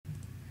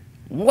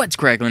What's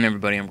cracklin',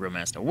 everybody? I'm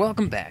Grillmaster.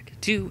 Welcome back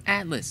to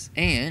Atlas,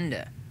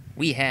 and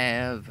we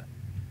have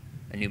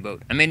a new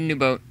boat. I made a new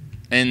boat,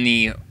 and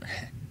the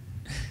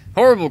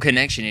horrible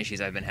connection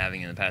issues I've been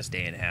having in the past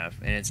day and a half,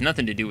 and it's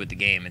nothing to do with the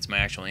game, it's my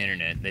actual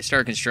internet. They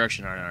started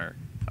construction on our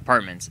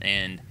apartments,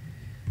 and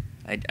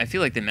I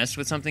feel like they messed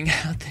with something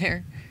out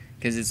there,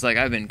 because it's like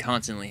I've been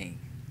constantly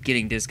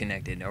getting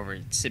disconnected over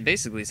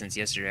basically since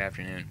yesterday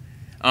afternoon.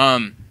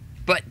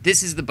 But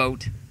this is the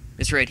boat.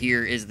 This right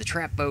here is the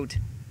trap boat.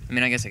 I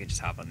mean, I guess I could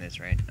just hop on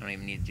this, right? I don't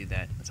even need to do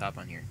that. Let's hop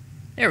on here.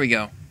 There we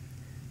go.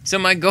 So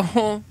my goal,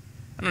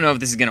 I don't know if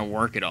this is going to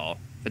work at all,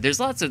 but there's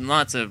lots of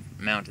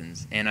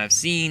mountains, and I've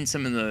seen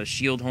some of the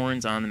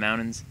Shieldhorns on the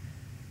mountains,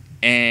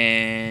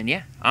 and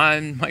yeah,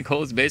 my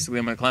goal is basically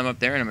I'm going to climb up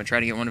there, and I'm going to try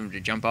to get one of them to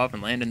jump off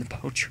and land in the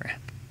boat trap.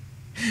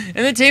 And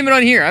then tame it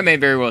on here. I may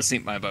very well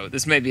sink my boat.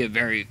 This may be a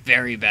very,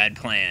 very bad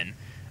plan.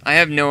 I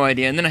have no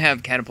idea. And then I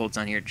have catapults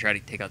on here to try to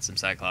take out some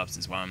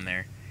cyclopses while I'm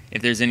there.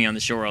 If there's any on the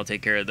shore, I'll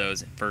take care of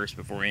those first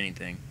before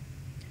anything.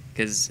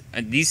 Because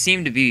these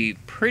seem to be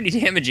pretty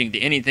damaging to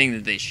anything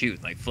that they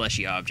shoot, like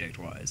fleshy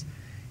object-wise.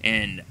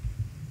 And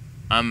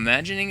I'm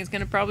imagining it's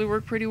going to probably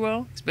work pretty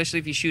well, especially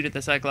if you shoot at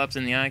the cyclops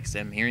in the eye, because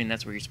I'm hearing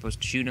that's where you're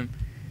supposed to shoot them.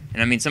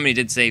 And I mean, somebody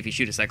did say if you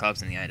shoot a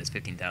cyclops in the eye, it does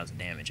 15,000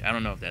 damage. I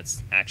don't know if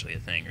that's actually a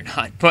thing or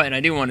not, but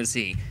I do want to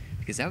see,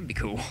 because that would be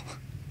cool.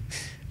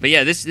 But yeah,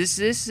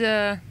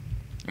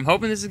 I'm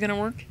hoping this is going to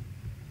work.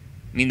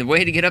 I mean, the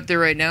way to get up there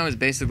right now is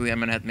basically I'm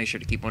going to have to make sure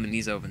to keep one of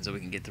these open so we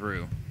can get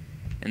through.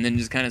 And then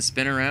just kind of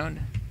spin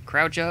around,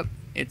 crouch up.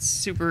 It's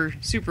super,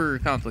 super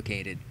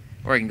complicated.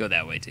 Or I can go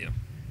that way too.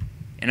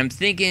 And I'm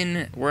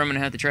thinking where I'm going to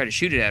have to try to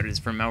shoot it at is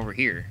from over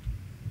here.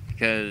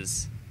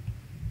 Because,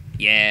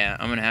 yeah,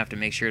 I'm going to have to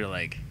make sure to,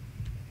 like,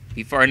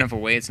 be far enough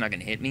away it's not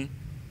going to hit me.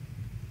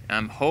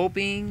 I'm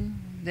hoping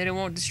that it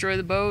won't destroy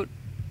the boat.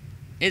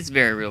 It's a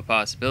very real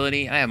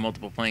possibility. I have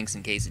multiple planks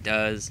in case it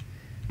does.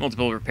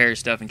 Multiple repair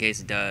stuff in case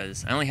it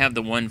does. I only have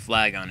the one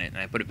flag on it, and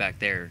I put it back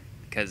there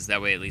because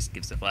that way at least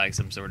gives the flag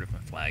some sort of a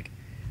flag.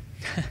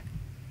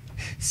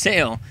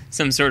 Sail,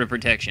 some sort of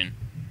protection.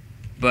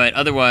 But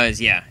otherwise,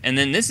 yeah. And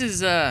then this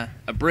is a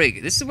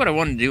brig. This is what I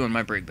wanted to do on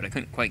my brig, but I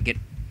couldn't quite get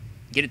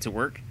it to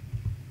work.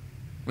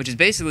 Which is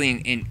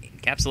basically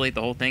encapsulate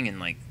the whole thing in,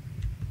 like,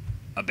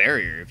 a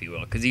barrier, if you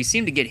will. Because you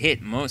seem to get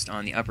hit most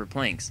on the upper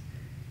planks.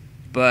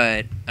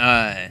 But,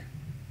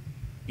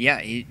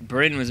 yeah,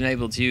 Bryn was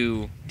able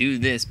to do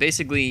this.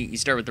 Basically, you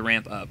start with the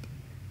ramp up,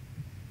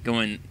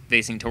 going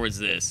facing towards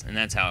this, and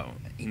that's how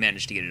he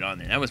managed to get it on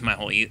there. That was my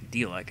whole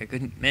deal. Like, I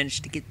couldn't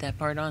manage to get that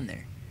part on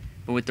there.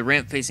 But with the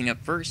ramp facing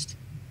up first,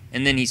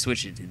 and then he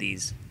switched it to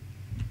these,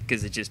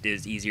 because it just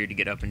is easier to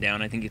get up and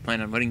down. I think he's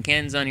planning on putting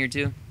cannons on here,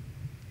 too.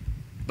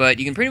 But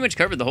you can pretty much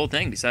cover the whole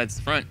thing besides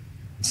the front.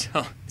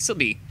 So, this will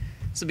be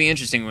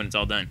interesting when it's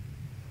all done.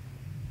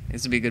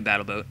 This will be a good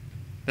battle boat.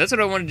 But that's what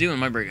I want to do in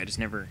my brig. I just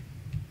never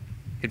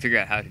could figure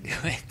out how to do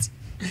it.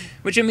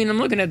 Which, I mean, I'm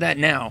looking at that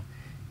now.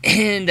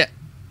 And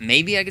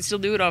maybe I could still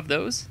do it off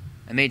those.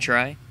 I may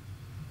try.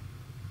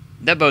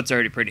 That boat's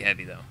already pretty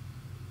heavy, though.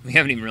 We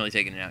haven't even really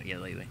taken it out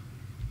yet lately.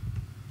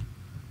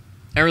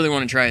 I really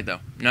want to try it,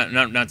 though.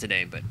 Not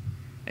today, but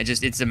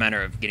it's a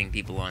matter of getting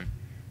people on.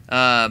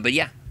 But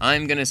yeah,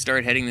 I'm going to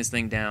start heading this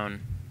thing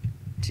down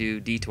to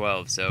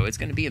D12, so it's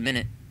going to be a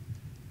minute.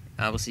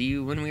 I will see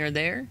you when we are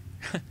there.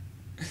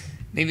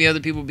 Maybe other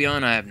people will be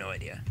on, I have no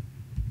idea.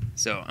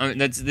 So,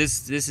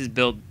 this is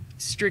built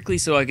strictly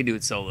so I can do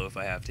it solo if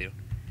I have to.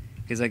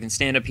 Because I can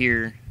stand up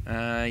here,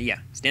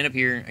 stand up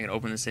here, I can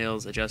open the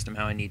sails, adjust them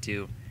how I need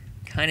to.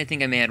 Kind of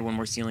think I may add one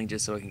more ceiling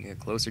just so I can get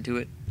closer to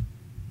it.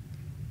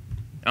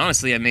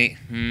 Honestly, I may,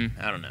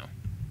 I don't know.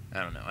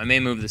 I may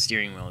move the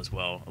steering wheel as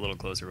well, a little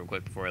closer real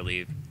quick before I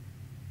leave.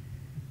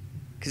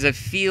 Because I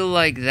feel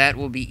like that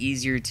will be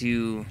easier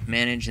to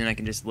manage, and I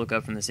can just look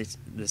up from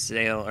the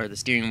sail, or the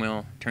steering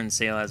wheel, turn the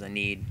sail as I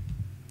need.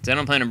 So I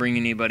don't plan on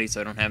bringing anybody,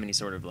 so I don't have any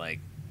sort of, like,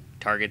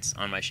 targets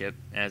on my ship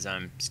as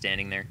I'm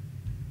standing there.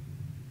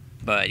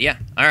 But, yeah.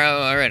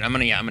 Alright, I'm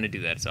gonna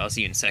do that. So I'll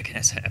see you in a second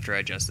after I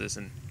adjust this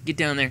and get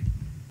down there.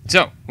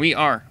 So, we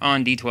are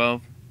on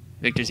D12.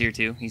 Victor's here,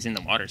 too. He's in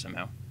the water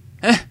somehow.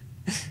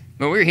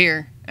 But we're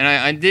here, and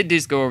I did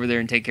just go over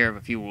there and take care of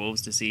a few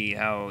wolves to see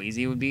how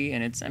easy it would be,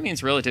 and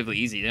it's relatively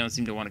easy. They don't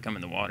seem to want to come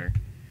in the water.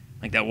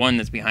 Like that one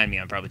that's behind me,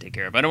 I'll probably take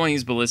care of. I don't want to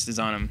use ballistas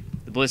on them.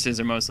 The ballistas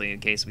are mostly in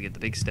case we get the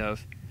big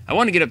stuff. I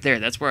want to get up there.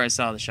 That's where I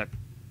saw the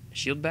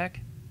shield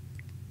back.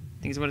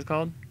 I think is what it's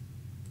called.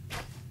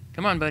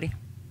 Come on, buddy.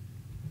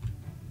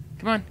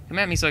 Come on, come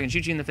at me so I can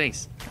shoot you in the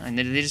face. And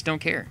they just don't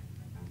care.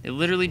 They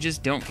literally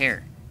just don't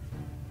care.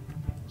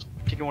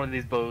 Taking one of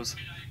these bows.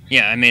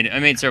 Yeah, I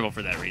made several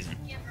for that reason.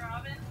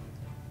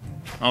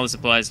 All the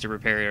supplies to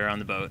repair are on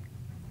the boat.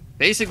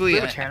 Basically, do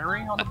you have a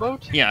tannery on the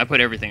boat? Yeah, I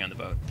put everything on the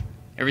boat.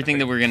 Everything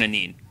that we're gonna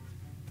need.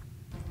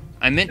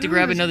 I meant to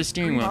grab another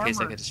steering wheel in case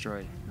I got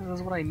destroyed.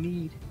 That's what I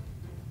need.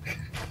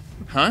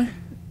 Huh?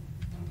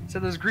 So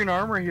there's green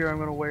armor here I'm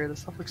gonna wear.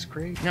 This stuff looks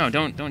great. No,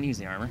 don't use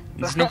the armor.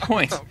 There's no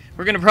point.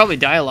 We're gonna probably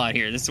die a lot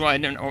here. This is why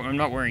I'm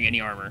not wearing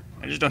any armor.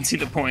 I just don't see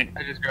the point.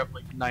 I just grabbed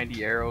like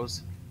 90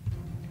 arrows.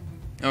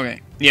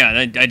 Okay. Yeah,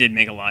 I did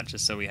make a lot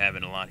just so we have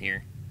it a lot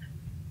here.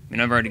 I mean,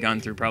 I've already gone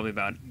through probably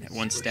about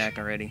 1 stack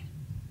already.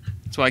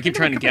 That's why I keep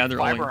trying to gather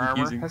all fiber I'm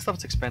armor. using. That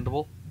stuff's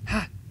expendable.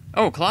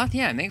 Oh, cloth?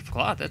 Yeah, make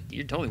cloth.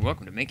 You're totally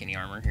welcome to make any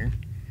armor here.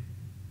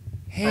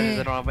 Hey.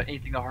 I don't have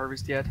anything to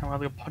harvest yet. I'm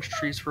gonna go punch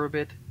trees for a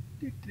bit.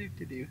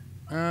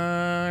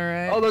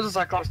 Alright. Oh, there's a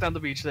cyclops down the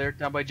beach there,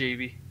 down by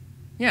JV.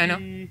 Yeah, I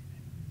know.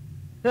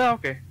 Yeah,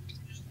 okay.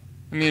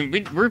 I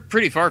mean, we're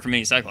pretty far from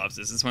any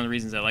cyclopses. That's one of the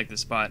reasons I like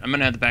this spot. I'm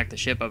gonna have to back the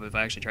ship up if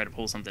I actually try to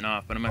pull something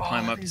off, but I'm gonna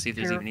climb up to see if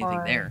there's even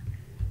anything there.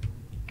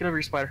 Get over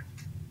your spider.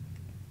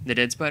 The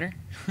dead spider?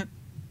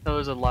 No,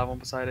 there's a live one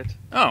beside it.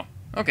 Oh,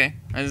 okay.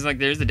 I was like,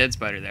 there's the dead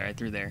spider there. I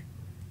threw there.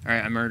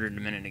 Alright, I murdered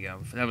a minute ago.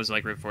 That was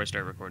like right before I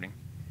started recording.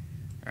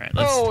 Alright,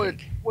 let's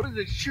what did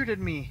it shoot at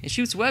me? It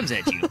shoots webs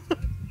at you.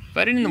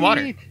 Fight it in the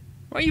water.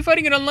 Why are you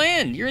fighting it on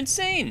land? You're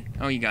insane.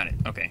 Oh, you got it.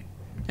 Okay.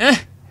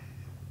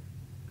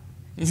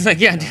 It's like,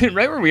 yeah, dude,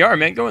 right where we are,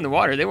 man. Go in the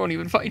water. They won't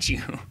even fight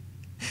you.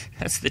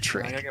 That's the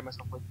trick. I gotta get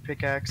myself a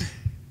pickaxe.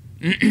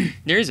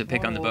 There is a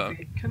pick on the boat.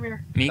 Come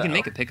here. I mean, you can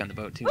make a pick on the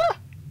boat, too. Ah!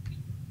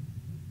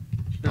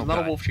 There's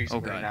not a wolf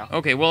chasing me right now.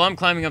 Okay, well, I'm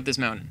climbing up this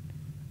mountain.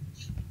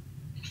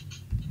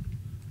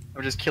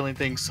 I'm just killing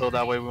things so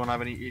that way we won't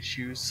have any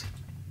issues.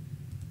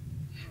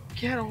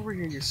 Get over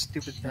here, you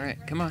stupid thing.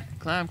 Alright, come on.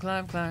 Climb,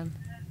 climb, climb.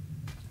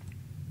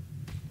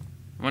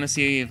 I want to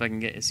see if I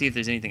can see if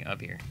there's anything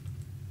up here.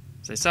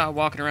 So I saw it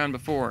walking around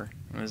before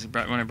when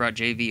I brought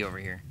JV over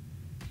here.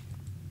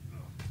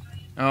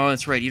 Oh,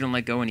 that's right. You don't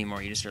let go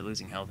anymore. You just start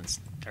losing health and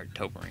start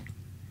topering.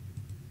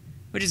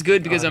 Which is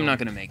good because I'm not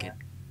going to make it.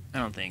 I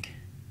don't think.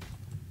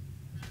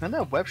 Man,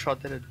 that web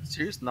shot did a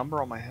serious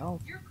number on my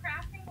health.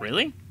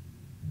 Really?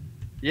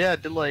 Yeah,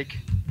 it did like...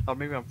 Oh,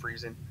 maybe I'm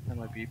freezing. That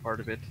might be part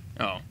of it.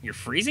 Oh, you're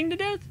freezing to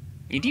death?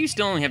 Do you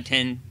still only have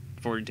 10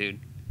 fortitude?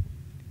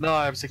 No,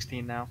 I have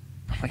 16 now.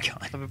 Oh my god.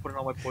 I've been putting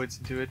all my points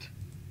into it.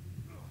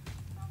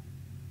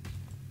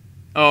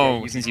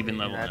 Oh, since you've been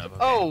leveling up. Okay.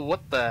 Oh,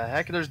 what the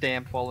heck? There's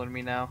Dam following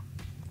me now.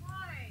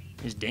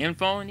 Is Dan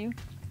following you?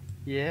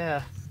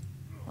 Yeah.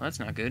 Well, that's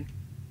not good.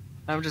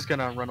 I'm just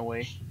gonna run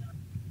away.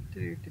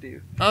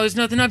 Oh, there's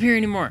nothing up here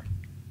anymore.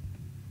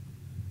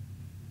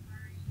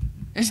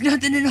 There's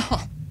nothing at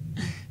all.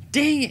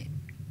 Dang it.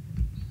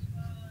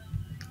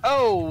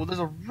 Oh, there's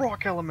a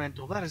rock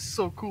elemental. That is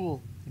so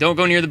cool. Don't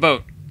go near the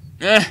boat.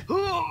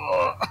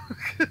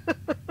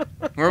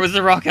 Where was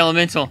the rock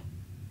elemental?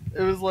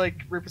 It was like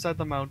right beside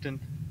the mountain.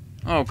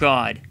 Oh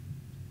god.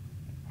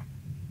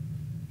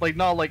 Like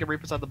not like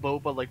right beside the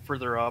boat, but like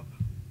further up.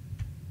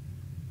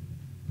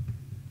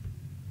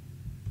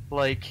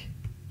 Like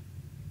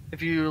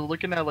if you're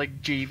looking at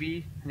like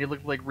JV and you look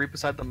like right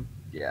beside them,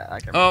 yeah, I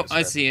can. Oh,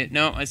 I see it.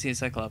 No, I see a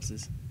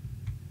cyclopses.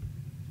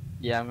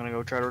 Yeah, I'm gonna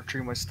go try to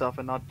retrieve my stuff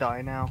and not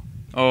die now.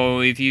 Oh,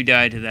 if you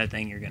die to that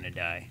thing, you're gonna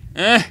die.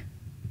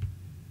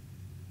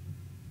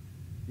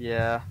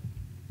 Yeah.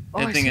 Oh,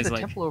 that I thing see is the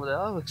like temple over there.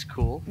 That looks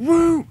cool.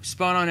 Woo!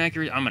 Spot on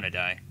accurate. I'm gonna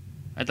die.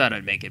 I thought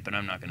I'd make it, but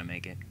I'm not gonna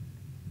make it.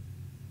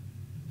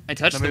 I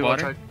touched the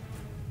water.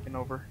 Getting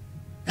over.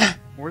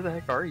 Where the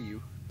heck are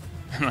you?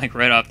 I'm like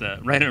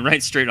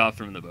right straight off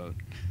from the boat.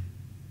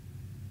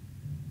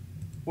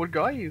 What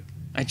got you?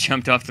 I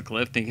jumped off the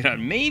cliff thinking I'd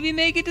maybe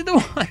make it to the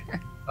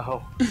water.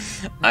 Oh.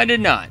 I did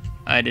not.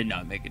 I did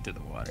not make it to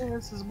the water. Yeah,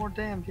 this is more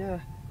damned, yeah.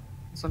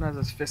 Sometimes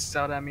his fists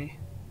out at me.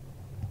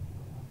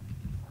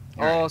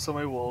 Right. Oh, so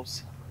many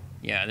wolves.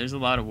 Yeah, there's a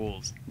lot of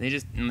wolves.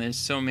 And there's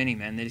so many,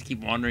 man. They just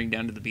keep wandering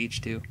down to the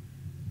beach, too.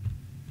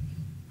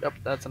 Yep,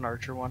 that's an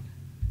archer one.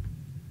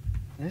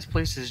 And this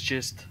place is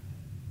just...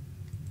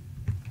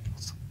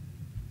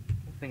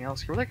 Nothing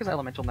else. Where the heck is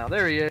Elemental now?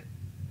 There he is.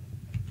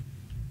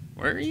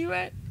 Where are you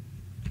at?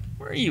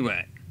 Where are you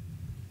at?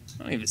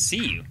 I don't even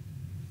see you.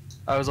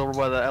 I was over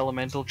by the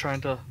Elemental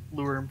trying to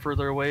lure him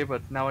further away,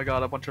 but now I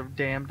got a bunch of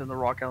Damned and the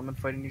Rock Element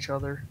fighting each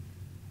other.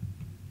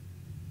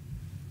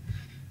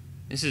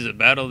 This is a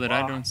battle that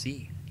I don't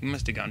see. You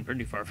must have gone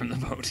pretty far from the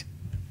boat.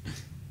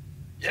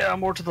 Yeah,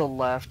 more to the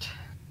left.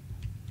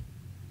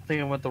 I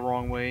think I went the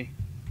wrong way.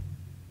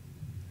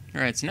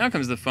 Alright, so now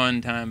comes the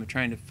fun time of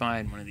trying to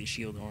find one of these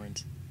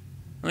Shieldhorns.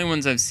 The only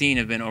ones I've seen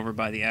have been over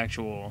by the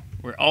actual...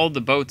 where all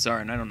the boats are,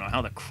 and I don't know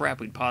how the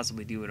crap we'd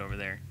possibly do it over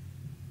there.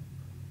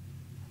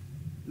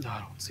 No,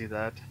 I don't see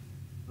that.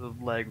 The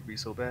lag would be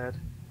so bad.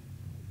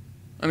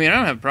 I mean, I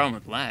don't have a problem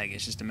with lag.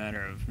 It's just a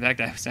matter of... In fact,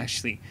 I was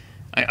actually...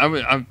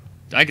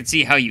 I could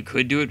see how you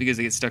could do it because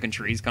they get stuck in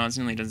trees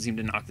constantly. It doesn't seem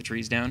to knock the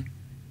trees down.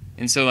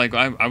 And so, like,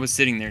 I was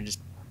sitting there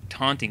just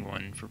taunting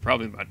one for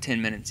probably about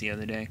 10 minutes the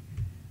other day.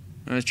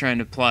 I was trying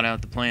to plot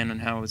out the plan on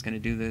how I was going to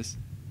do this.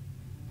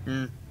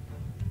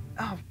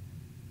 Oh.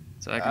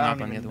 So I can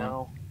hop on the other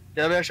one.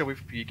 Yeah, but actually wait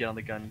for you to get on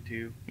the gun,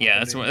 too. Yeah,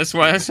 that's what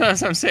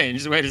I'm saying.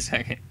 Just wait a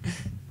second.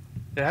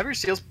 Yeah, have your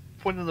sails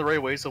pointed the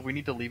right way, so if we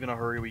need to leave in a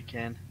hurry, we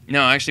can.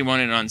 No, I actually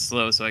want it on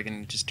slow, so I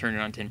can just turn it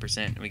on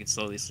 10%, and we can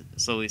slowly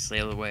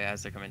sail away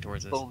as they're coming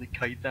towards us. Slowly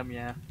kite them,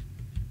 yeah.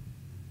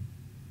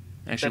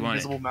 I actually want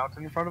invisible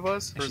mountain in front of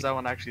us, or is that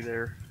one actually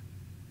there?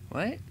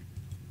 What?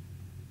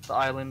 The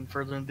island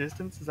further in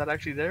distance, is that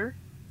actually there?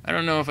 I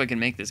don't know if I can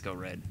make this go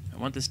red. I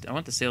want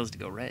the sails to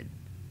go red.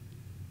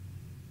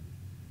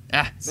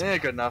 Ah, Yeah,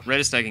 good enough.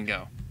 reddest I can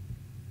go.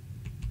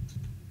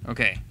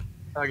 Okay.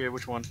 Okay,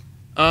 which one?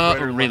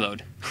 Right or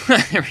Reload.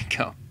 There we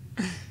go.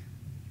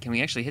 Can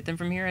we actually hit them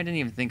from here? I didn't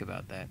even think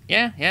about that.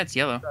 Yeah, it's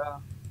yellow.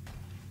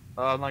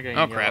 I'm not getting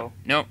Oh yellow. crap.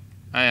 Nope.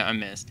 I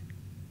missed.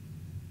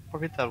 Oh,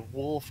 hit that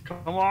wolf.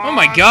 Come on. Oh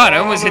my god, I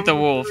almost hit the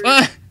wolf.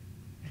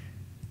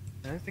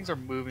 These things are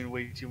moving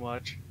way too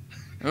much.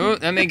 Oh,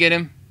 that may get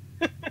him.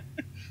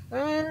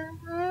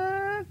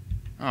 I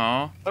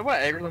Aw. want to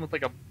aggro them with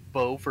like a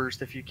bow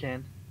first if you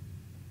can.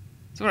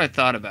 That's what I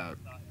thought about.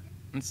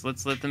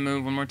 Let's let them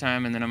move one more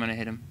time, and then I'm gonna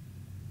hit him.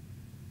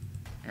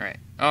 Alright.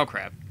 Oh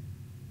crap.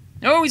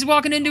 Oh, he's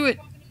walking into it!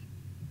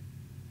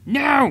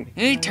 No!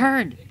 He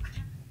turned!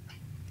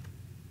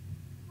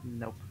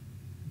 Nope.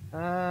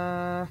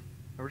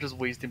 We're just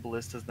wasting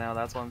ballistas now,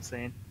 that's what I'm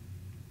saying.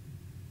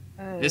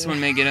 This one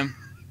may get him.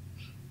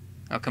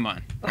 Oh, come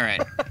on.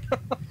 Alright.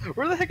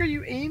 Where the heck are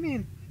you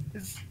aiming?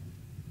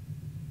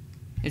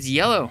 It's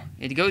yellow.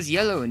 It goes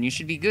yellow, and you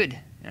should be good.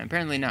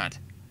 Apparently not.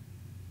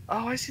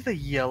 Oh, I see the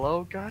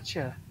yellow.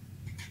 Gotcha.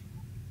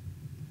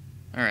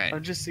 Alright.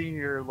 I'm just seeing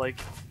your, like...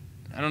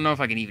 I don't know if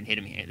I can even hit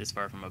him here this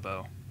far from a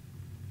bow.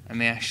 I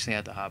may actually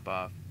have to hop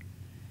off.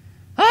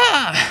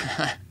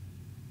 Ah!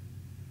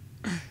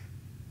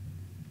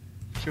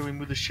 Should we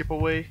move the ship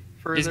away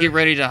further? Just get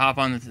ready to hop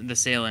on the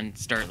sail and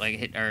start,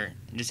 like,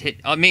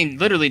 I mean,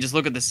 literally just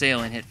look at the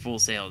sail and hit full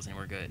sails, and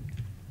we're good.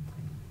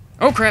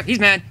 Oh, crap! He's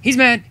mad! He's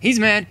mad! He's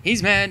mad!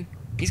 He's mad!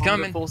 He's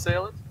coming! Full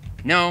sail it?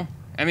 No.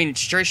 I mean,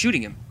 try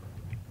shooting him.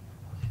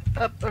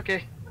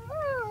 Okay.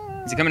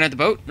 Is he coming at the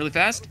boat really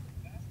fast?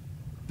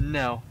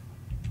 No.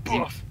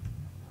 Oof.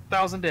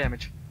 1,000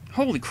 damage.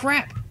 Holy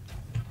crap!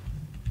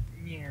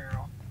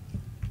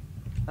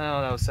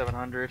 Oh, that was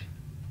 700.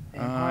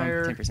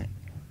 Higher. 10%.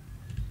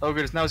 Oh,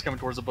 goodness. Now he's coming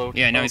towards the boat.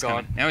 Yeah, now oh, he's God.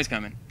 coming. Now he's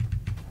coming.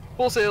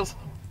 Full sails.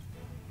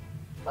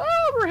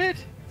 Oh, we're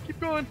hit. Keep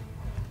going.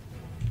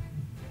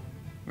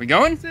 We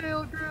going?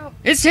 Sail girl.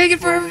 It's taking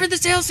forever for the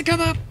sails to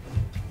come up!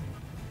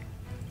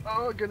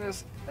 Oh,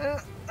 goodness.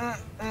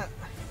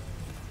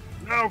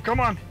 No, come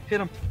on.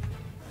 Hit him.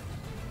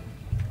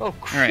 Oh,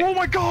 right. Oh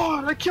my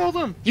God. I killed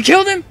him. You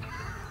killed him?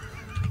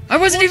 I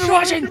wasn't even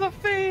watching! In the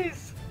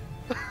face.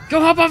 Go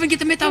hop off and get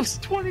the Mythos!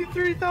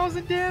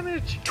 23,000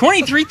 damage.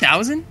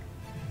 23,000?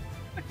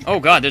 Oh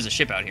god, there's a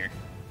ship out here.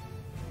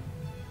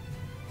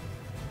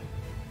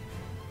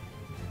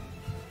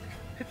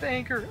 Hit the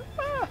anchor.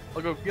 Ah.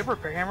 I'll go. You have a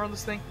repair hammer on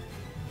this thing?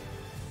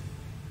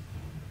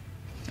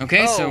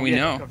 Okay, so we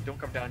yeah, know. Don't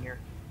come down here.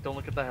 Don't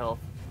look at the health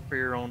for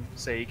your own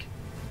sake.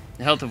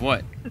 The health of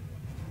what?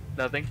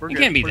 Nothing. We're It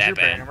good. can't be Where's that your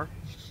repair bad. hammer?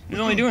 He's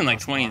only doing like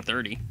 20 and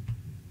 30.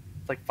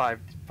 It's like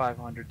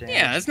 500 damage.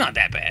 Yeah, that's not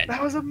that bad.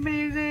 That was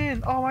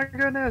amazing. Oh my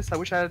goodness. I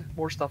wish I had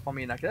more stuff on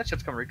me. That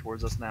ship's coming right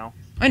towards us now.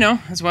 I know,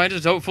 that's why I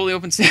just fully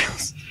open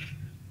sails.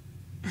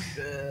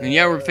 And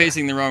yeah, we're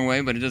facing the wrong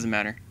way, but it doesn't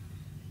matter.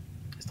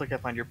 I still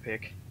can't find your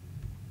pick.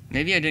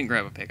 Maybe I didn't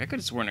grab a pick. I could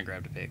have sworn I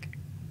grabbed a pick.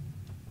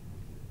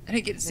 I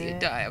didn't get to see it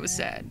die. I was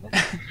sad.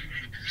 Can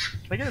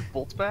I get his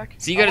bolts back?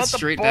 So you got it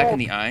straight back in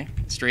the eye?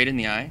 Straight in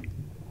the eye?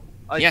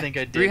 I think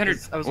I did. 300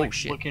 I was like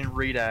looking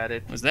right at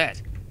it. What was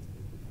that?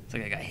 It's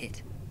like I got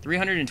hit.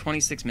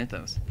 326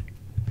 Mythos.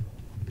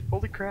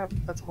 Holy crap,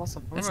 that's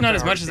awesome. That's not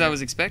as much as I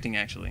was expecting,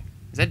 actually.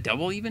 Is that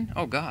double even?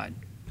 Oh god.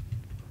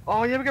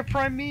 Oh yeah, we got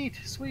prime meat.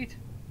 Sweet.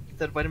 Get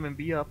that vitamin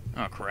B up.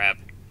 Oh crap.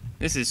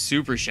 This is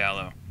super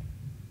shallow.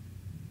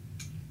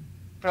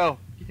 Oh,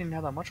 he didn't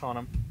have that much on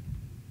him.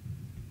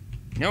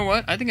 You know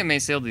what? I think I may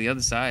sail to the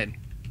other side.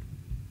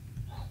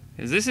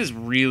 Because this is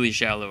really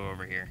shallow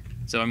over here.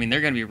 So, I mean,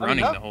 they're going to be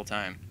running the whole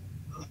time.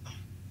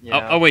 Yeah.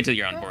 I'll wait till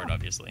you're on board,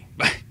 obviously.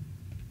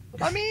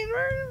 I mean,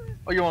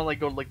 oh, you want to like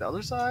go to like the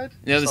other side?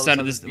 The other side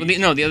of this...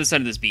 No, the other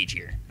side of this beach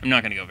here. I'm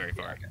not going to go very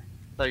far. Okay.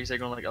 I thought you said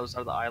going like the other side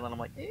of the island. I'm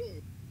like, eh.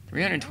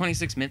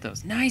 326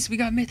 Mythos. Nice, we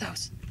got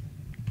Mythos.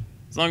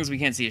 As long as we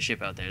can't see a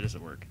ship out there, this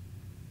will work.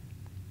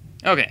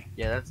 Okay.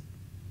 Yeah, that's...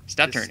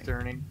 Stop turning.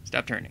 Discerning.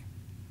 Stop turning.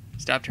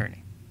 Stop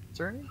turning.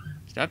 Discerning?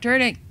 Stop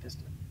turning.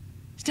 Discerning.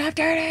 Stop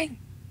turning.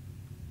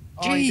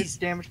 Oh, you did Jeez.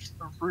 damage to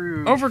the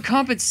roof.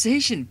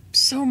 Overcompensation.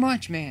 So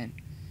much, man.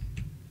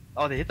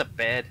 Oh, they hit the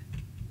bed.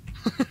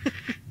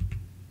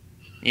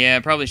 Yeah, I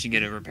probably should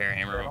get a repair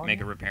hammer.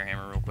 Make a repair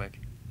hammer real quick.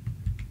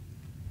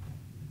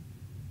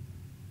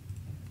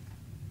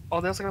 Oh,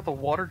 they also got the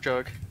water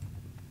jug.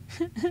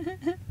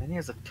 And he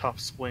has a tough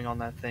swing on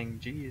that thing.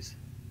 Jeez.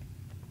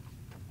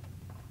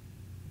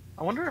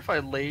 I wonder if I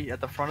lay at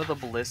the front of the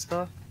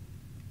ballista,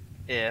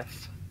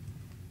 if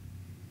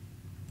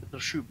it'll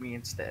shoot me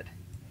instead.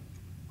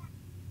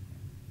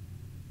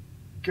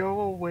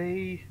 Go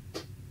away.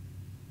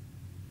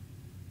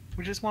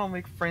 We just want to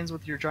make friends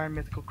with your giant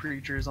mythical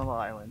creatures on the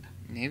island.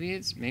 Maybe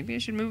I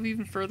should move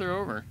even further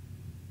over.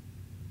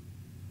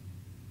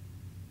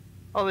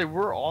 Oh, they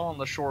were all on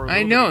the shore.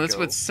 I know, that's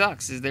what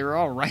sucks, is they were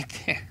all right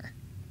there.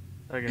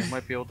 Okay, I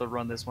might be able to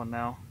run this one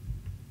now.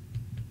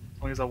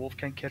 As long as that wolf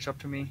can't catch up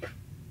to me.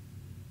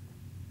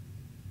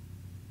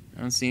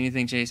 I don't see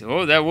anything chasing.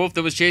 Oh, that wolf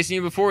that was chasing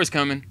you before is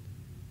coming.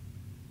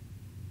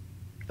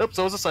 Oops,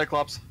 so was a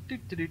cyclops.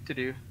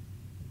 Do.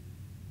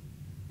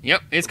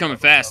 Yep, it's coming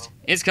fast.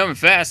 It's coming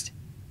fast.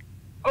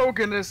 Oh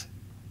goodness!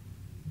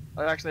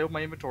 I actually opened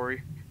my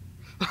inventory.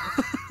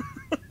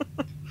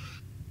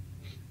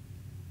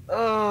 Oh.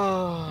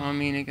 Well, I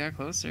mean, it got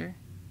closer.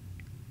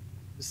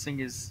 This thing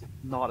is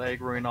not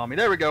aggroing on me.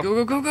 There we go.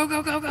 Go, go, go,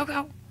 go, go, go, go,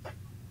 go.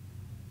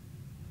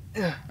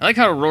 Yeah. I like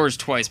how it roars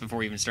twice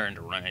before even starting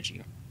to run at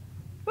you.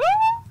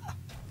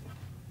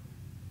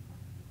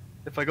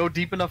 If I go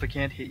deep enough, it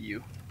can't hit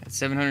you. Got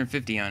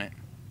 750 on it.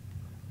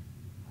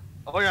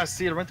 Oh, I gotta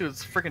see it. It went through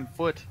its freaking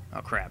foot.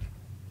 Oh, crap.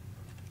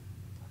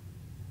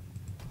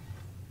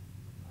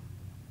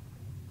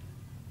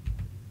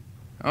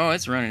 Oh,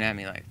 it's running at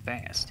me like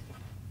fast.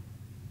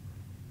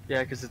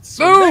 Yeah, because it's.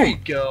 Boom! There you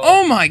go.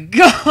 Oh my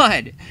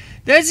god!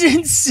 That's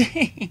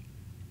insane!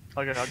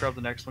 Okay, I'll grab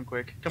the next one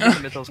quick. Come with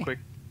the Mythos quick.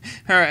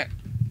 Alright.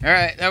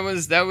 Alright, that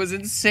was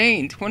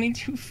insane.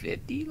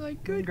 2250?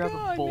 Like, good grab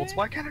god, the bolts. man.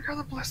 Why can't I grab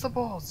the ballista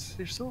bolts?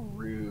 You're so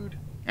rude.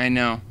 I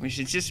know. They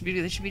should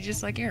be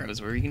just like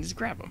arrows where you can just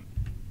grab them.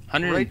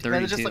 Right, 132.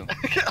 man, it's just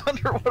like,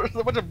 underwater, there's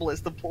a bunch of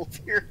ballista bolts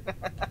here.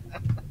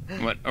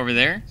 What, over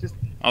there? Just,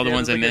 All the yeah,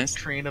 ones I there's like missed? a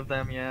train of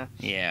them, yeah.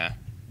 Yeah.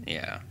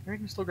 Yeah. I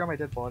can still grab my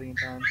dead body in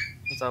time.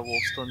 Is that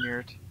wolf still near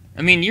it?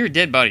 I mean, your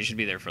dead body should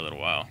be there for a little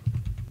while.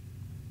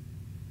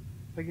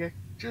 If I get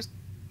just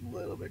a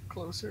little bit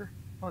closer.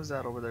 What is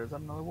that over there? Is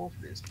that another wolf?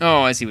 It is.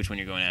 Oh, I see which one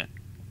you're going at.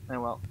 Oh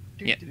well.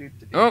 Yeah.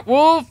 Oh,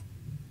 wolf!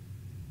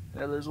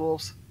 Yeah, there's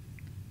wolves.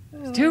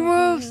 Two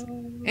wolves!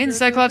 And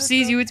Cyclops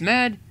sees you, it's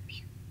mad.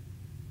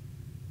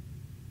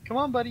 Come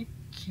on, buddy.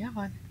 Come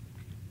on.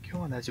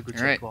 Come on, that's a good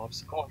All right.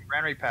 Cyclops. Oh, he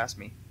ran right past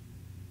me.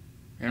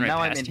 Ran right Now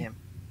I'm past in you. him.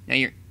 Now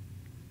you're...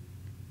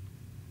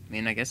 I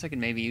mean, I guess I could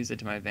maybe use it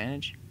to my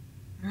advantage.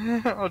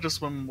 I'll just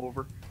swim him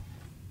over.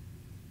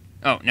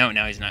 Oh, no,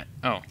 now he's not.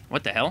 Oh,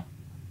 what the hell?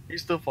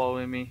 He's still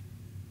following me.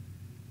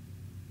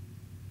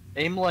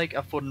 Aim like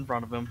a foot in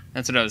front of him.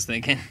 That's what I was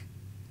thinking.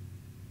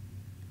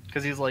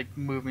 Because he's like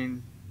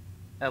moving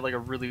at like a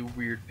really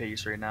weird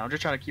pace right now. I'm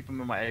just trying to keep him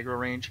in my aggro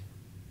range.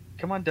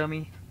 Come on,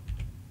 dummy.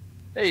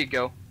 There you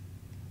go.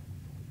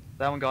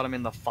 That one got him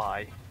in the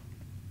thigh.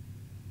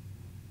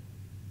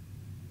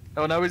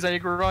 Oh, now he's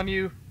aggro on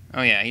you.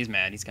 Oh yeah, he's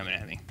mad. He's coming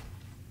at me.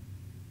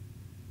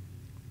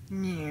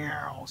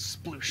 Meow,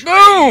 sploosh.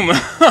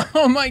 Boom!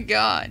 Oh my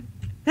god.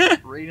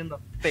 Right in the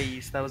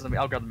face. That was.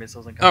 I'll grab the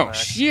missiles and come Oh,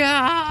 back.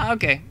 yeah.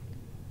 Okay.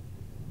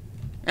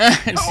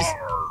 It's just-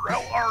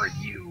 How are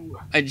you?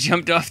 I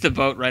jumped off the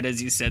boat right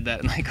as you said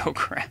that. I'm like, oh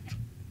crap.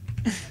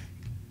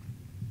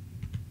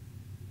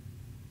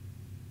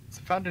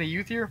 So found any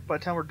youth here? By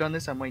the time we're done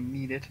this, I might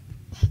need it.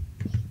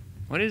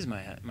 What is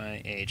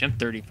my age? I'm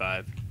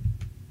 35.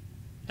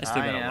 I still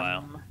got a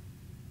while.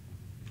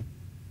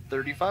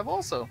 35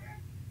 also.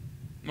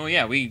 Well,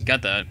 yeah, we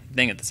got the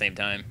thing at the same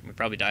time. We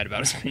probably died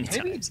about as many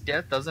Maybe times.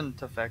 death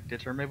doesn't affect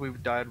it, or maybe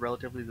we've died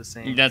relatively the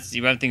same. I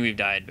think we've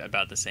died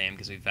about the same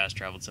because we've fast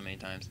traveled so many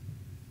times.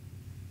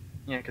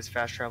 Yeah, because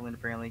fast traveling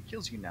apparently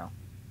kills you now.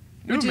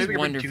 Which is maybe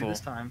wonderful. Break 2 this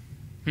time.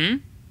 Hmm?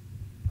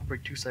 I'll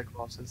break 2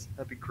 cyclopses.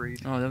 That'd be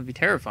great. Oh, that would be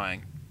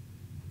terrifying.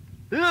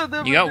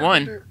 Yeah, You got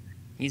one.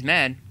 He's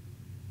mad.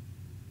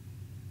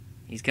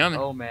 He's coming.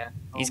 Oh man.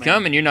 Oh, He's man.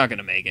 coming. You're not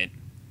gonna make it.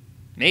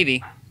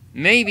 Maybe.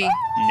 Maybe.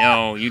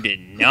 No, you did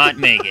not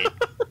make it.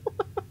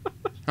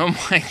 Oh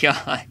my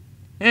god.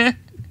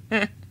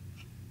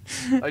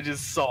 I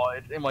just saw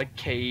it in my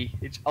K.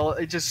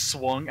 It just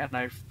swung and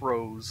I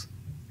froze,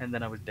 and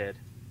then I was dead.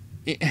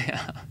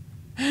 Yeah.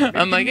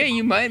 I'm like, hey,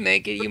 you might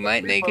make it. You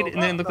might make it,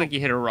 and then it looked like you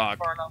hit a rock.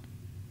 Far enough.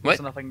 What? Close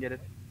enough I can get it.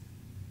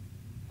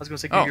 I was gonna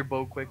say, Oh. give your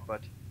bow quick,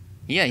 but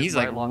Yeah, he's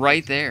like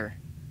right there.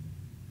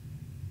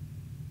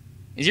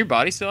 Is your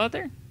body still out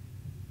there?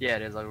 yeah,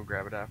 it is. I'll go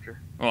grab it after.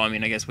 Well, I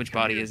mean, I guess which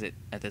body is it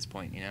at this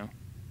point, you know?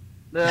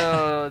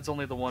 No, it's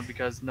only the one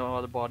because no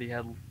other body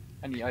had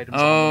any items. on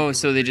Oh, them to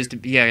so they retrieve.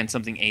 just, yeah, and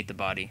something ate the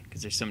body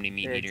because there's so many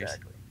meat eaters.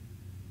 Exactly.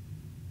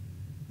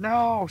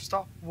 No,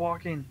 stop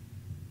walking.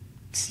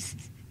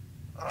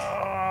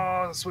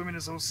 Oh, the swimming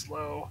is so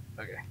slow.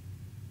 Okay.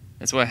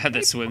 That's why I had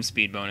that swim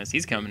speed bonus.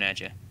 He's coming at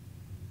you.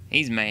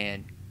 He's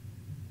mad.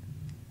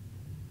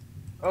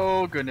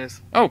 Oh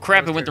goodness. Oh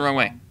crap! That It was went the wrong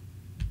way. terrifying.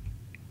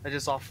 I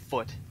just saw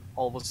foot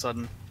all of a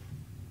sudden.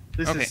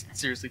 This Okay. is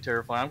seriously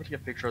terrifying. I'm gonna take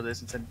a picture of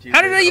this and send it to you.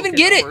 How did I later. even Okay,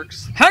 get that it?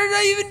 works. How did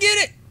I even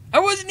get it? I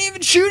wasn't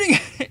even shooting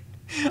at it.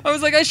 I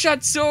was like, I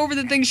shot so over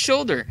the thing's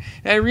shoulder.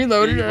 And I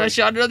reloaded Yeah, and I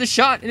shot another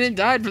shot and it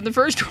died from the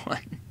first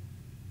one.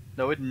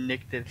 No, it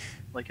nicked it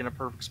like in a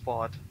perfect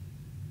spot.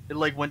 It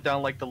like went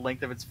down like the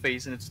length of its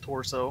face and its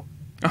torso.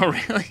 Oh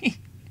really?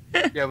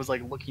 Yeah, it was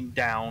like looking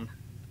down.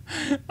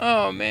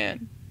 Oh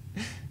man.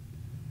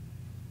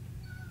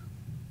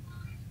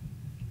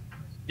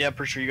 Yeah, I'm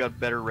pretty sure you got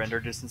better render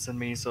distance than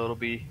me, so it'll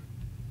be.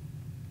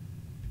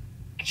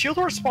 Can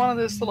Shieldhorn spawn on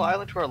this little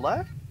island to our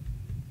left?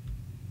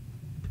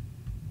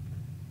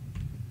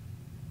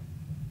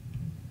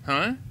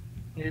 Huh?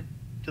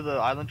 To the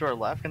island to our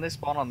left? Can they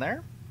spawn on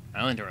there?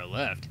 Island to our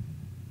left.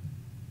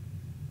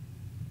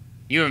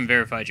 You haven't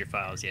verified your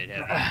files yet,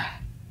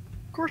 have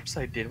Of course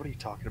I did. What are you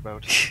talking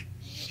about? you?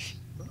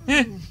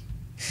 I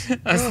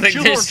was like,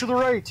 Shieldhorn to the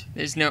right.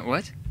 there's no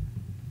what?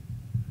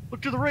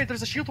 Look to the right.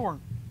 There's a Shieldhorn.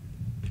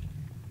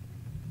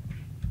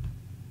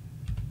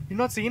 You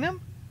not seeing him?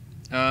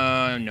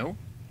 No.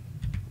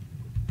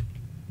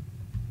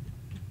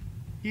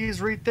 He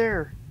is right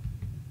there.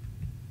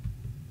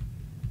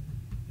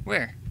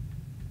 Where?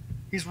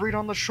 He's right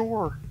on the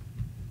shore.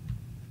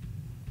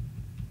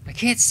 I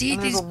can't see it.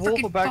 And there's This a wolf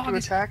freaking about fog to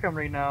is... attack him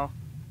right now.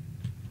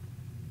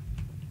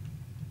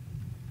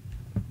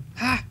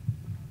 Ha!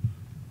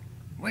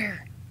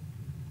 Where?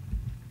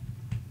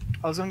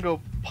 I was gonna go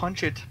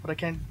punch it, but I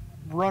can't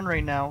run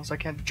right now, so I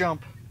can't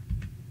jump.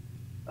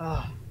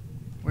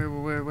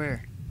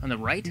 Where? On the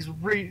right? He's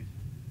right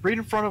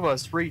in front of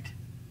us, right.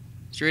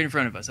 Straight in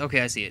front of us.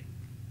 Okay, I see it.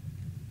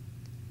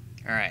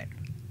 Alright.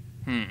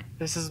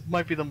 This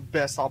might be the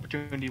best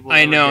opportunity we'll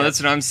I ever know, get.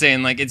 that's what I'm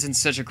saying. Like, it's in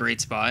such a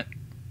great spot.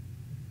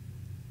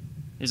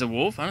 There's a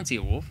wolf? I don't see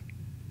a wolf.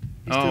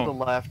 He's to the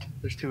left.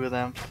 There's two of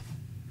them.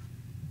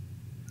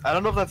 I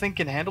don't know if that thing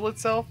can handle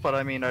itself, but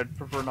I mean, I'd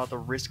prefer not to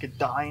risk it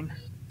dying.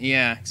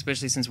 Yeah,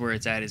 especially since where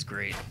it's at is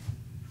great.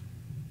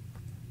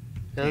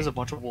 Yeah, there's a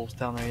bunch of wolves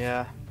down there,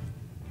 yeah.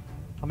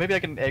 Well, maybe I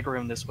can aggro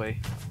him this way.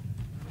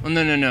 Well,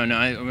 no.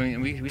 I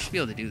mean, we should be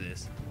able to do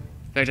this.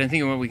 In fact, I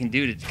think what we can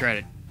do to try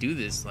to do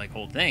this like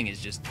whole thing is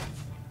just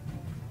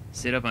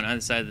sit up on either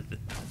side of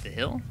the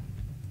hill,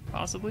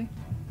 possibly.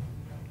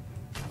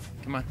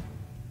 Come on.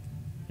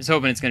 Just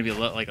hoping it's going to be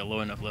like a low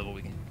enough level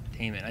we can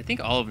tame it. I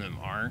think all of them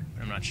are,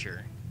 but I'm not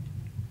sure.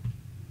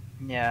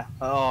 Yeah.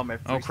 Oh, my.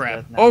 Oh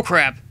crap! Oh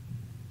crap!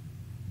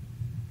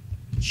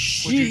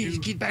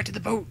 Jeez, get back to the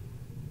boat.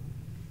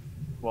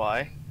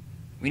 Why?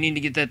 We need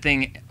to get that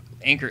thing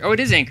anchored. Oh, it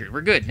is anchored.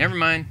 We're good. Never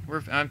mind.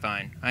 I'm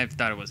fine. I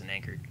thought it wasn't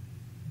anchored.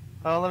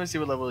 Oh, let me see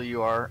what level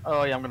you are.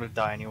 Oh, yeah, I'm gonna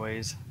die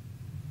anyways.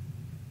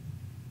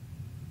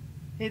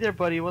 Hey there,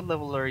 buddy. What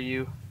level are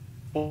you?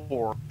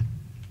 4.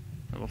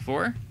 Level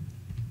 4?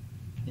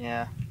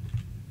 Yeah.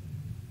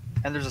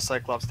 And there's a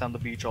cyclops down the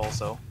beach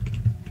also.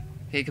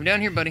 Hey, come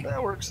down here, buddy.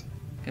 That works.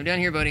 Come down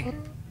here, buddy. Get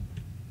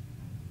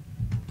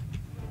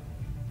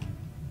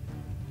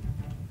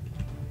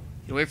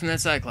away from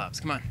that cyclops.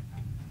 Come on.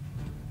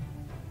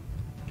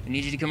 I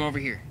need you to come over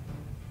here.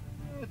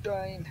 I'm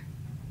dying.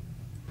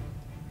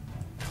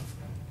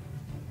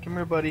 Come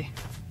here, buddy.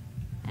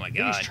 Oh my I think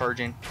god. he's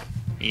charging.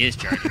 He is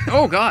charging.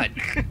 Oh god!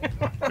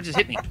 What just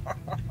hit me?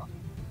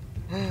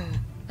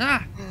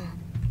 Ah!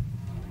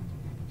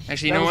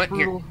 Actually, you That know was what?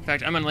 brutal. Here. In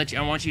fact, I'm gonna let you.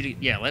 I want you to.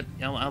 Yeah,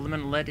 I'm gonna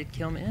let it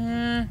kill me.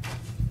 I'm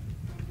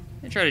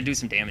gonna try to do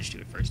some damage to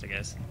it first, I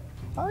guess.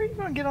 How are you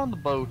gonna get on the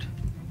boat?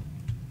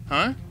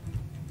 Huh?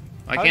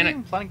 Why How can't are I? you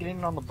even planning on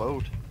getting on the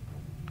boat?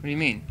 What do you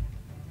mean?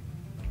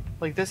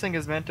 Like, this thing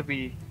is meant to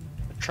be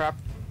a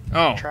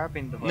Oh.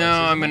 trapping device. No,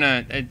 I'm isn't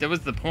it? gonna. That was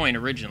the point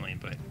originally,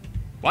 but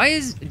why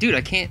is, dude?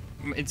 I can't.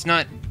 It's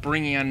not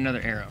bringing out another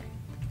arrow.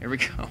 Here we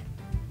go.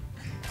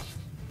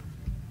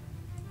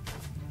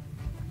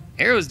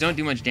 Arrows don't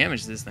do much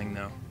damage to this thing,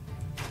 though.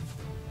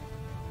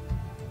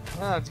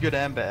 Ah, it's good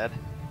and bad.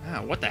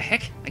 Ah, what the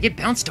heck? I get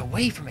bounced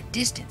away from a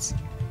distance.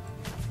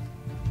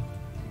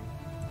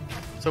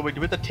 So wait,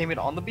 do we have to tame it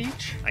on the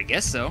beach? I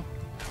guess so.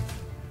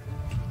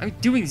 I'm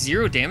doing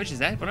 0 damage. Is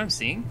that what I'm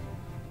seeing?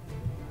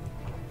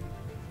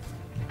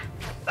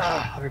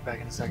 Ah, I'll be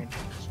back in a second.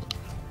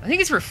 I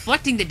think it's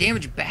reflecting the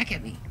damage back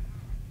at me.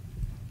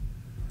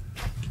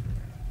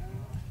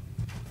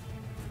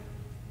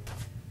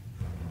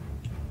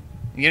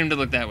 Get him to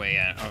look that way,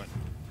 yeah. Oh,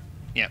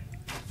 yep.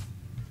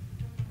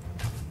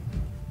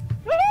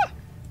 Ah!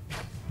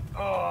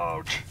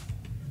 Ouch.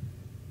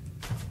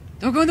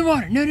 Don't go in the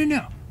water.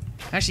 No.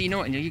 Actually, you know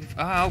what? You,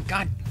 oh,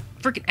 God.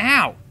 Freaking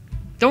ow.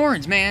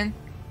 Thorns, man.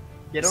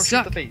 Yeah, don't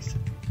Suck. shoot the face.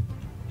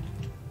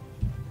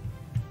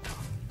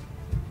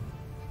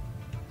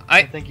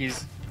 I think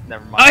he's...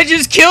 Never mind. I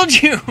just killed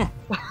you.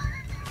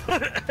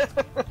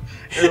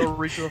 Arrow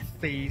reach to the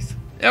face.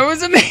 That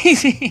was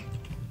amazing.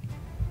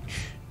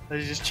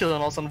 He's just chilling,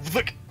 all of a sudden,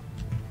 flick.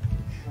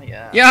 Oh,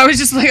 yeah. Yeah, I was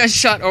just like, I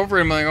shot over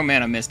him. I'm like, oh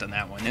man, I missed on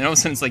that one. And all of a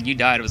sudden, it's like you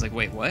died. I was like,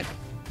 wait, what?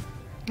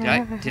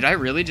 Did I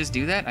really just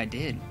do that? I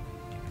did.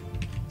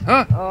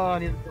 Huh? Oh, I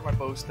need to throw my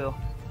bow still.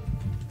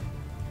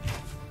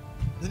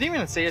 Does it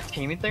even say a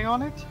taming thing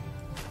on it?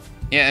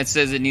 Yeah, it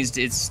says it needs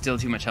to, it's still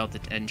too much health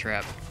to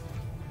entrap.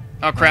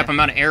 Oh crap, I'm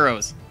out of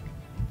arrows.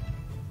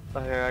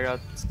 Oh, here, I got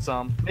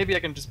some. Maybe I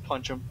can just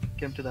punch him.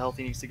 Get him to the health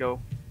he needs to go.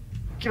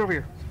 Get over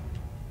here.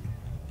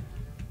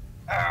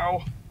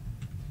 Ow.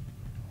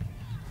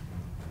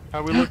 How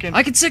are we looking?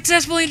 I can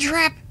successfully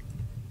entrap!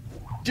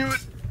 Do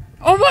it!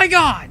 Oh my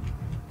god!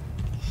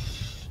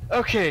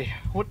 Okay,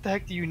 what the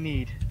heck do you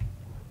need?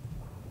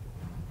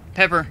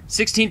 Pepper,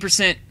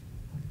 16%.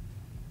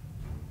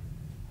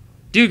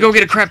 Dude, go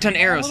get a crap ton of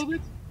arrows. A little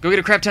bit? Go get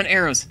a crap ton of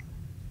arrows.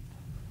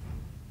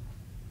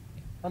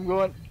 I'm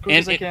going quick And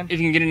as I can. if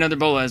you can get another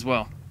bola as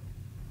well.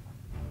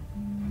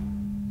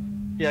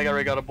 Yeah, I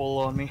already got a bowl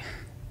on me.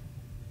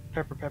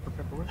 Pepper.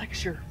 Where the heck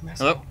is your mess?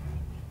 Hello?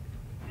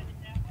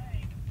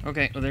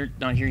 Okay, well, they're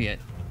not here yet.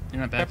 They're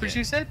not back Peppers, yet.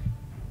 you said?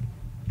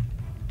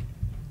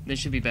 They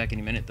should be back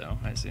any minute, though,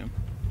 I assume.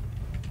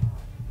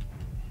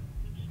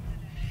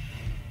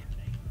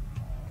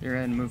 They're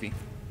in a movie.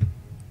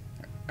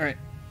 Alright,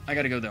 I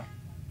gotta go, though.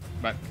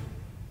 Bye.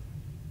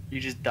 You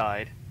just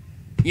died.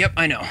 Yep,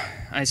 I know.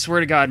 I swear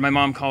to God, my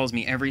mom calls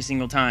me every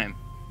single time.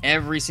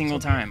 Every single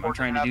Something time I'm important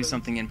trying to do happens.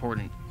 something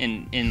important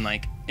in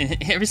like...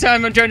 every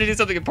time I'm trying to do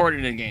something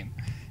important in a game.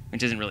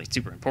 Which isn't really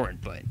super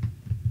important, but...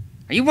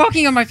 Are you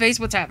walking on my face?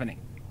 What's happening?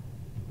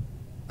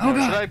 Oh, No,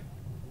 God.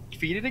 should I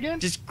feed it again?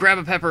 Just grab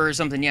a pepper or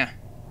something, yeah.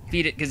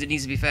 Feed it, because it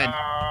needs to be fed.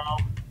 Ha!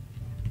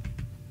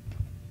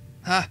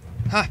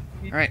 Ha!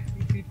 Alright.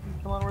 Feed.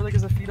 Come on, where the heck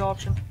is the feed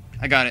option?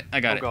 I got it. I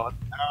got Oh, it. God.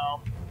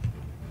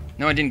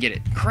 No, I didn't get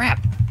it.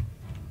 Crap!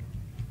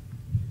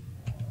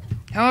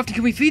 How often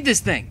can we feed this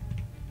thing?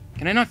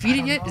 Can I not feed it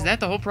don't yet? know. Is that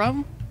the whole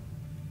problem?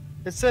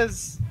 It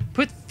says...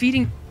 Put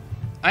feeding...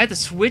 I have to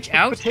switch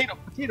out? Potato.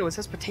 It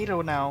says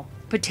potato now.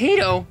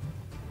 Potato?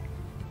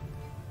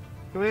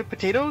 Do we have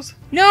potatoes?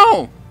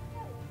 No!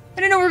 I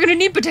didn't know we were gonna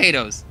need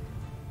potatoes.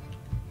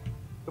 You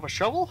have a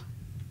shovel?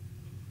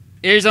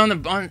 Here's on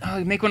the...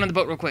 oh, make one on the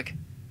boat real quick.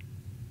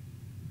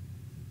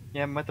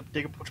 Yeah, I might have to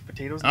dig a bunch of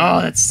potatoes.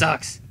 Oh, that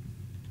sucks.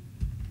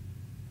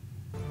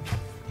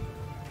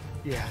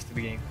 Yeah, it has to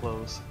be getting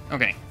close.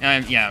 Okay.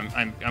 Yeah,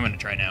 I'm gonna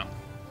try now.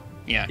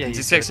 Yeah, Yeah, it's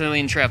you a successfully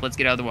entrapped. Let's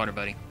get out of the water,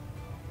 buddy.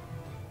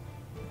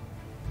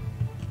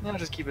 Yeah,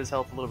 just keep his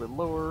health a little bit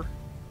lower.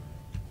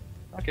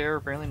 Okay, or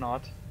apparently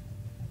not.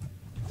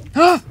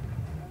 Ah!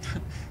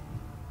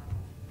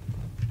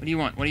 What do you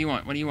want? What do you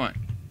want? What do you want?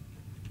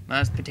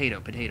 Last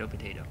potato. Potato.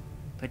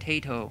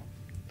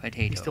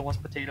 He still wants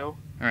potato.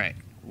 Alright.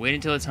 Wait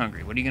until it's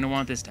hungry. What are you going to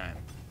want this time?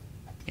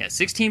 Yeah,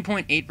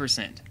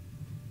 16.8%.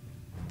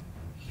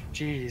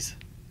 Jeez.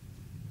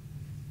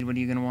 What are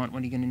you going to want?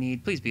 What are you going to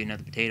need? Please be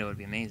another potato. It would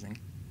be amazing.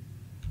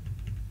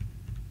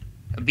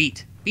 A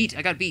beet. Beet.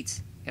 I got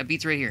beets. Got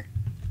beets right here.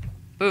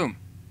 Boom.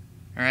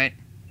 Alright.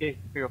 Okay,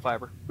 here you go,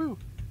 fiber. Woo.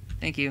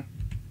 Thank you.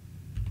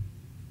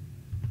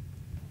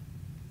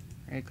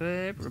 Right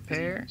clip.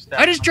 Repair. Stack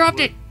I just on dropped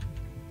wood.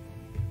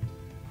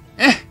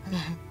 it!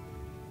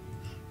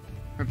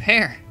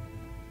 Repair.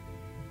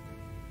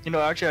 You know,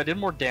 actually, I did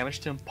more damage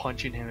to him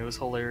punching him. It was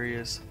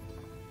hilarious.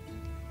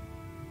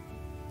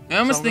 I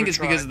almost I'm think gonna it's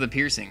because try. of the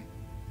piercing.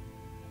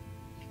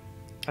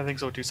 I think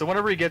so too. So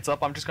whenever he gets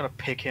up, I'm just gonna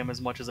pick him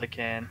as much as I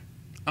can.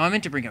 Oh, I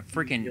meant to bring a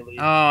freaking... Really?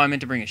 Oh, I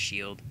meant to bring a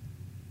shield.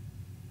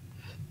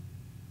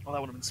 Oh, that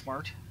would have been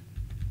smart.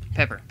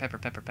 Pepper.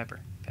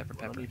 What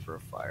do I need for a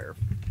fire?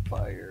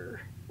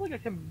 Fire. Look, I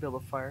can build a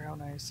fire. How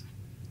nice.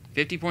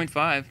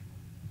 50.5.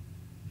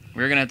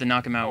 We're gonna have to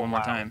knock him out Oh, one more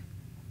wow. time.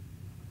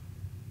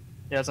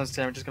 Yeah, that's what I'm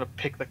saying. I'm just gonna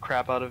pick the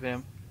crap out of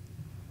him.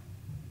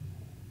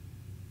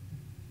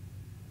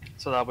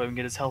 So that way we can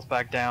get his health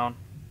back down.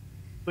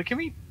 But can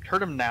we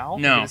hurt him now?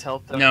 to No. Get his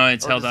health down? No,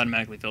 its Or health does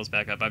automatically fills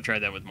back up. I've tried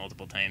that with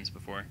multiple times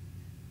before.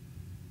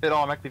 It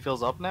automatically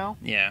fills up now?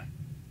 Yeah.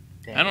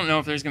 Damn. I don't know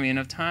if there's gonna be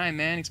enough time,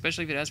 man,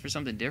 especially if it asks for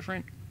something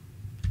different.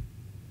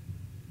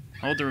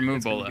 Hold to remove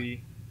It's gonna bola.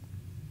 be-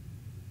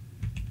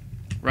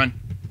 Run.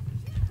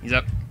 He's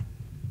up.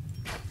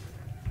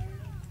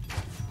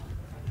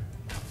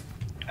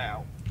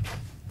 Ow.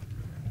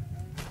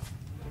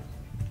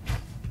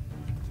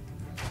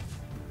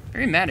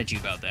 Very mad at you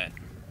about that.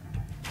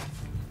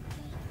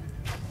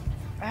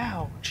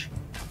 Ouch.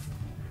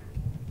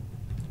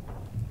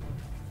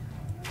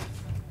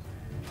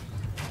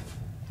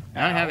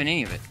 Not Ow. having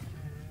any of it.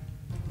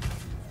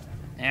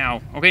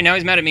 Ow. Okay, now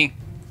he's mad at me.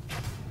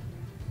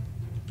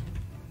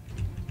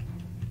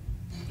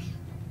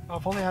 Oh,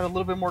 if only I had a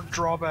little bit more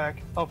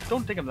drawback. Oh,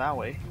 don't dig him that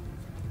way.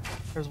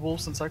 There's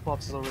wolves and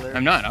cyclops over there.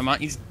 I'm not.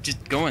 He's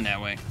just going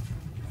that way.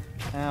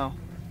 Ow.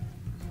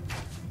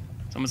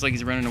 It's almost like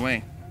he's running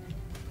away.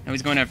 Now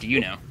he's going after you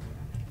now.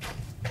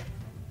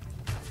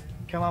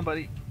 Come on,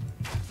 buddy.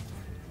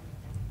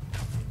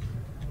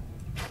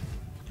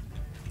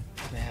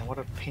 Man, what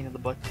a pain in the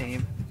butt,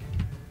 Tame.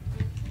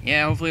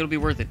 Yeah, hopefully it'll be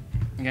worth it.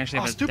 We can actually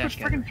Oh, have a stupid stat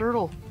gatherer. freaking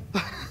turtle.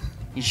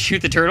 You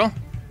shoot the turtle?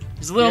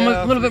 Just a little,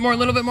 Yeah, little bit more, a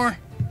little bit more.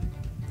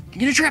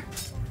 Get a trap!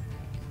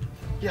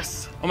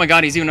 Yes. Oh my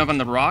god, he's even up on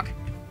the rock.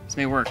 This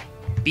may work.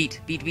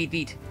 Beat. Beat the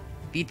beat.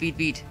 Feed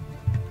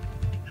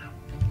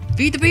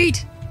the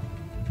beat!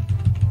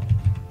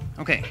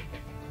 Okay.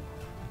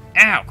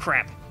 Ow,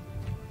 crap.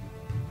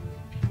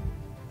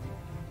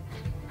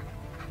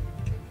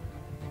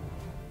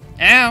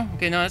 Ow!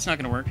 Okay, no, that's not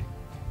gonna work.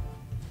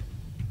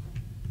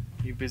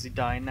 You busy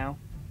dying now?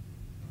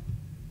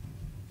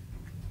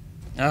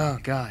 Oh,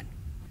 god.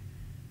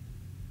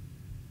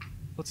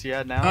 What's he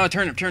at now? Oh,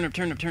 turnip.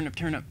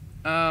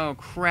 Oh,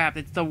 crap.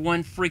 It's the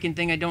one freaking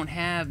thing I don't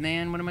have,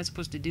 man. What am I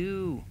supposed to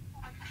do?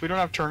 We don't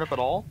have turnip at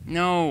all?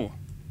 No.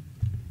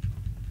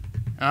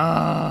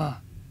 Ah.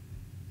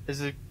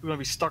 Is it going to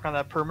be stuck on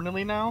that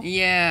permanently now?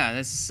 Yeah,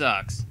 this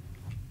sucks.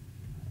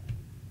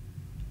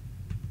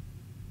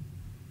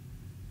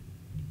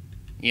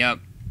 Yep.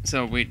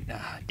 So we...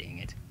 Ah, dang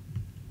it.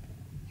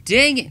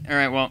 Dang it!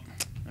 Alright, well,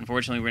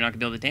 unfortunately we're not going to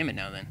be able to tame it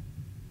now then.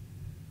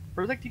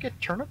 Where the heck do you get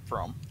turnip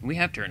from? We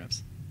have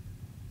turnips.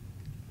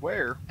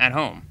 Where? At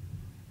home.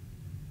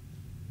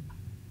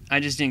 I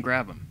just didn't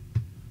grab them.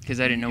 Because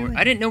I didn't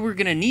know we were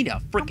going to need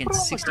a freaking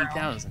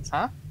 60,000.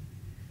 Huh?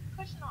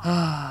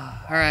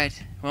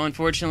 Alright. Well,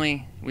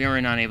 unfortunately, we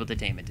were not able to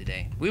tame it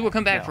today. We will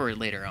come back No. for it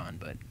later on,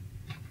 but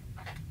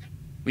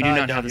we do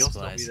not have the You'll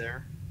supplies. Still be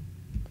there.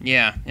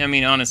 Yeah, I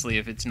mean, honestly,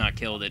 if it's not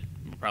killed, it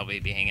will probably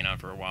be hanging out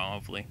for a while,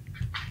 hopefully.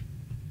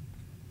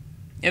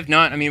 If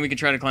not, I mean, we could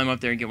try to climb up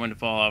there and get one to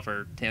fall off,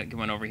 or get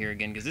one over here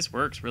again, because this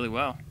works really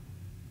well.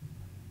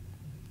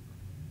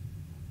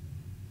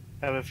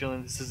 I have a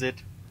feeling this is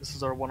it. This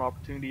is our one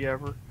opportunity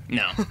ever.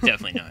 No,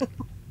 definitely not.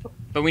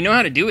 But we know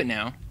how to do it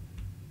now.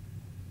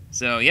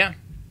 So, yeah.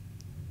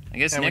 I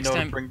guess And next we know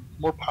to time... bring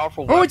more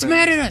powerful Oh, it's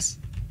weapons. mad at us!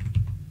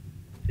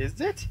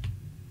 Is it?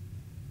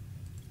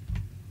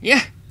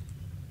 Yeah.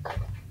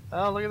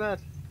 Oh, look at that.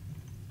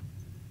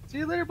 See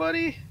you later,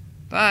 buddy.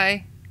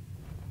 Bye.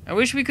 I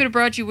wish we could have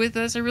brought you with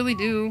us. I really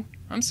do.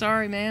 I'm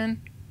sorry,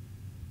 man.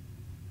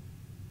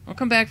 I'll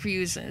come back for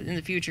you in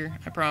the future.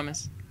 I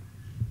promise.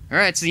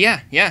 Alright, so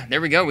yeah,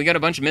 there we go. We got a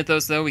bunch of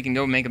Mythos, though. We can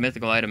go make a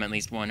mythical item, at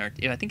least one, or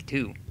I think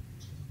 2.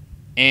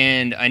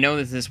 And I know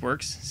that this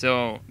works,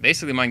 so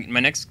basically my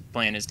next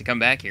plan is to come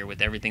back here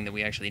with everything that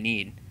we actually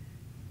need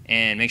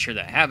and make sure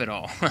that I have it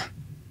all.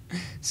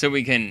 So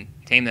we can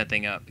tame that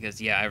thing up,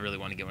 because, yeah, I really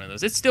want to get one of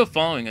those. It's still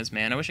following us,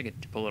 man. I wish I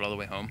could pull it all the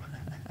way home.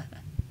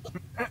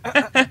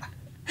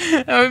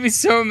 That would be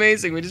so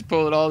amazing. We just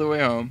pull it all the way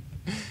home.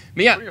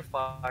 But yeah, Bring a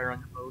fire on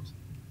your boat.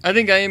 I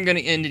think I am going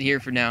to end it here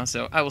for now,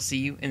 so I will see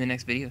you in the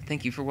next video.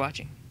 Thank you for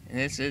watching. And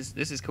this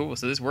is cool.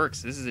 So this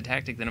works. This is a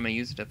tactic that I'm going to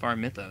use to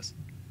farm Mythos.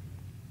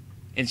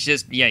 It's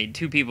just, yeah,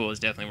 2 people is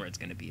definitely where it's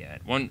going to be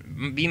at.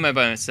 Being by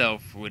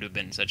myself would have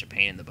been such a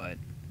pain in the butt.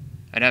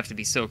 I'd have to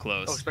be so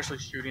close. Oh, especially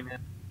shooting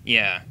him.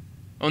 Yeah.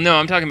 Oh, no,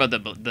 I'm talking about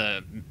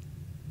the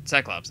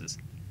cyclopses.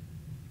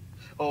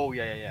 Oh,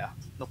 yeah.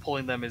 No,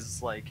 pulling them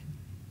is, like,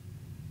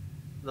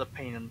 the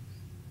pain and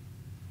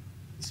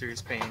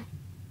serious pain.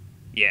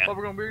 Yeah. But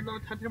we're going to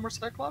be hunting more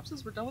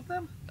cyclopses? We're done with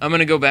them? I'm going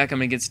to go back. I'm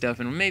going to get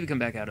stuff and maybe come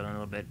back out in a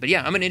little bit. But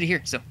yeah, I'm going to end it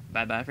here. So,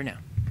 bye-bye for now.